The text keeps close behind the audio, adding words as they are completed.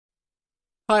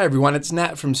Hi everyone, it's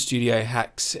Nat from Studio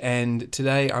Hacks, and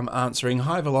today I'm answering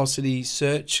high velocity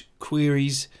search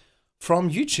queries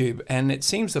from YouTube. And it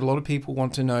seems that a lot of people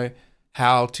want to know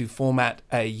how to format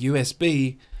a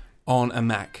USB on a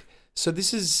Mac. So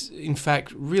this is in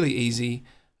fact really easy,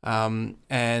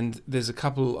 and there's a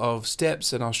couple of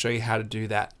steps and I'll show you how to do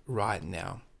that right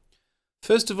now.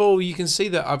 First of all, you can see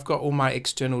that I've got all my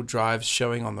external drives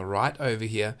showing on the right over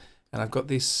here. And I've got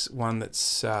this one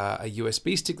that's a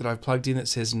USB stick that I've plugged in that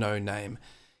says no name.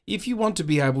 If you want to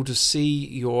be able to see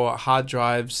your hard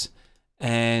drives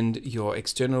and your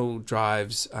external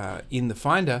drives in the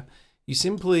Finder, you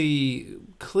simply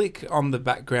click on the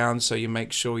background so you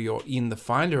make sure you're in the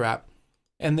Finder app,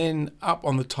 and then up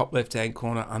on the top left-hand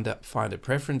corner under Finder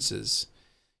Preferences,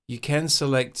 you can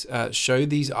select show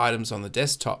these items on the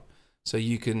desktop. So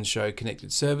you can show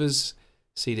connected servers,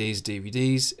 CDs,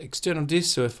 DVDs, external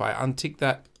disks, so if I untick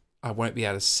that, I won't be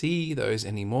able to see those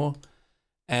anymore,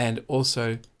 and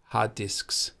also hard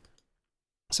disks.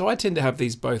 So I tend to have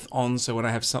these both on, so when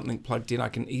I have something plugged in, I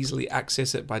can easily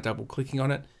access it by double clicking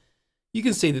on it. You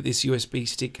can see that this USB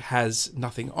stick has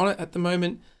nothing on it at the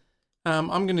moment. I'm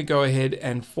going to go ahead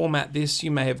and format this. You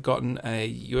may have gotten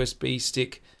a USB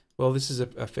stick. Well, this is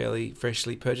a fairly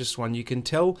freshly purchased one. You can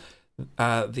tell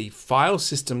the file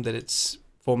system that it's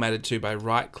formatted to by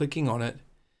right clicking on it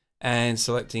and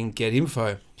selecting Get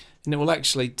Info, and it will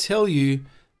actually tell you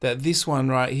that this one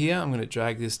right here, I'm going to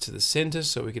drag this to the center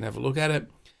so we can have a look at it,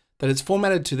 that it's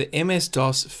formatted to the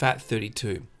MS-DOS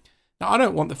FAT32. Now I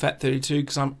don't want the FAT32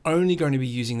 because I'm only going to be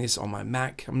using this on my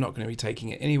Mac. I'm not going to be taking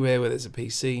it anywhere where there's a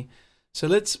PC. So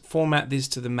let's format this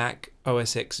to the Mac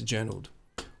OS X journaled.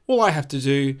 All I have to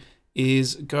do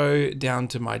is go down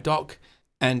to my dock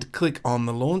and click on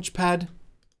the launch pad.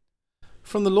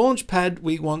 From the launch pad,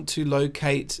 we want to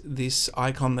locate this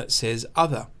icon that says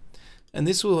Other. And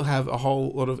this will have a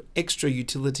whole lot of extra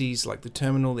utilities like the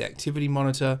terminal, the activity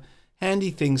monitor, handy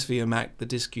things for your Mac, the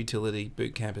disk utility,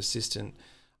 Boot Camp Assistant.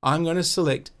 I'm going to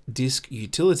select Disk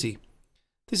Utility.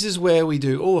 This is where we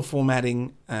do all the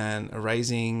formatting and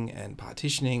erasing and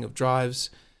partitioning of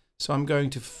drives. So I'm going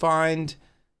to find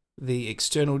the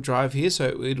external drive here.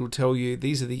 So it'll tell you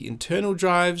these are the internal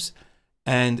drives,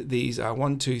 and these are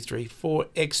 1, 2, 3, 4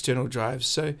 external drives.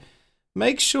 So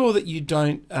make sure that you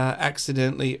don't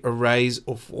accidentally erase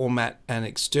or format an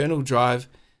external drive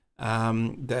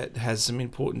that has some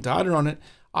important data on it.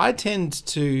 I tend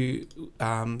to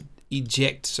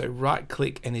eject, so right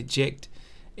click and eject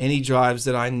any drives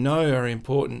that I know are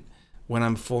important when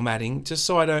I'm formatting, just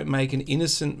so I don't make an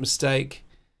innocent mistake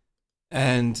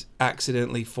and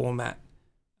accidentally format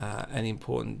an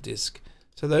important disk.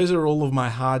 So those are all of my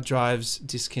hard drives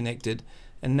disconnected,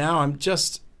 and now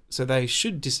so they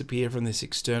should disappear from this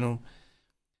external.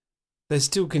 They're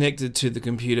still connected to the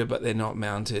computer, but they're not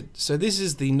mounted. So this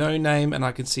is the no name, and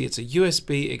I can see it's a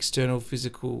USB external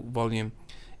physical volume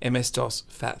MS-DOS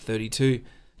FAT32.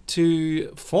 To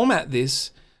format this,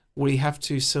 we have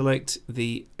to select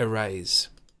the erase.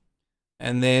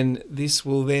 And then this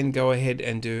will then go ahead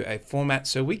and do a format,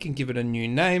 so we can give it a new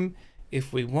name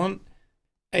if we want.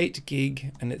 8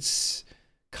 gig, and its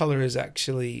color is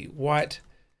actually white,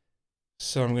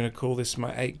 so I'm going to call this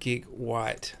my 8 gig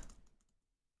white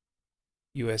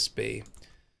USB,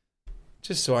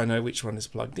 just so I know which one is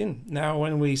plugged in. Now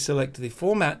when we select the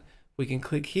format, we can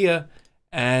click here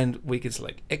and we can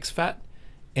select exFAT,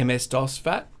 MS-DOS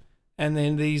FAT, and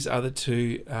then these are the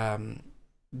two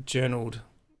journaled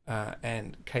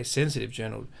and case sensitive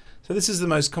journaled. So this is the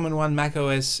most common one,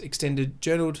 macOS extended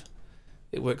journaled.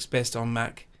 It works best on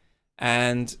Mac,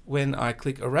 and when I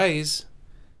click erase,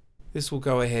 this will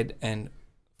go ahead and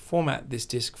format this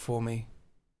disk for me.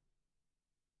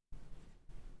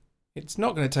 It's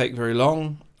not going to take very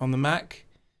long on the Mac,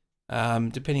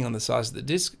 depending on the size of the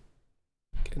disk.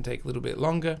 It can take a little bit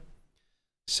longer.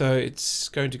 So it's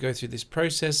going to go through this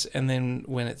process, and then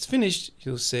when it's finished,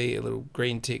 you'll see a little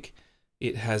green tick.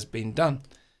 It has been done.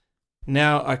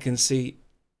 Now I can see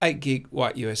 8 gig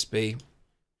white USB.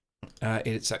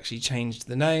 It's actually changed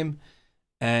the name,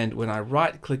 and when I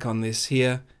right click on this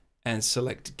here and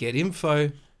select Get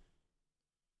Info,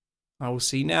 I will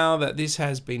see now that this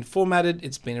has been formatted,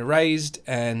 it's been erased,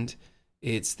 and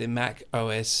it's the Mac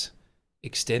OS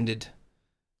extended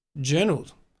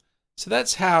journaled. So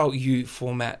that's how you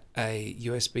format a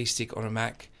USB stick on a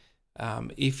Mac.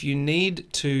 If you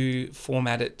need to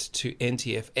format it to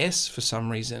NTFS for some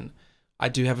reason, I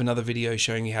do have another video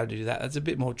showing you how to do that. That's a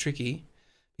bit more tricky,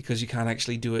 because you can't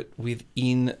actually do it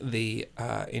within the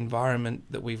environment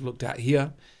that we've looked at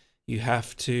here. You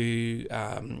have to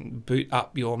boot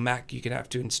up your Mac. You're going to have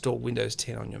to install Windows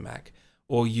 10 on your Mac,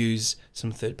 or use some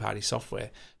third-party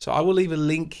software. So I will leave a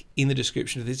link in the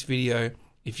description of this video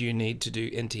if you need to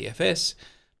do NTFS.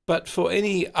 But for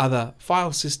any other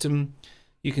file system,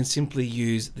 you can simply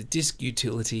use the disk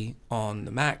utility on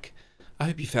the Mac. I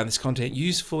hope you found this content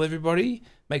useful, everybody.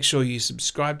 Make sure you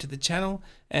subscribe to the channel,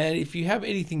 and if you have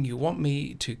anything you want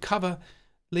me to cover,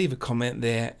 leave a comment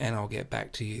there and I'll get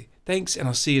back to you. Thanks, and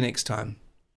I'll see you next time.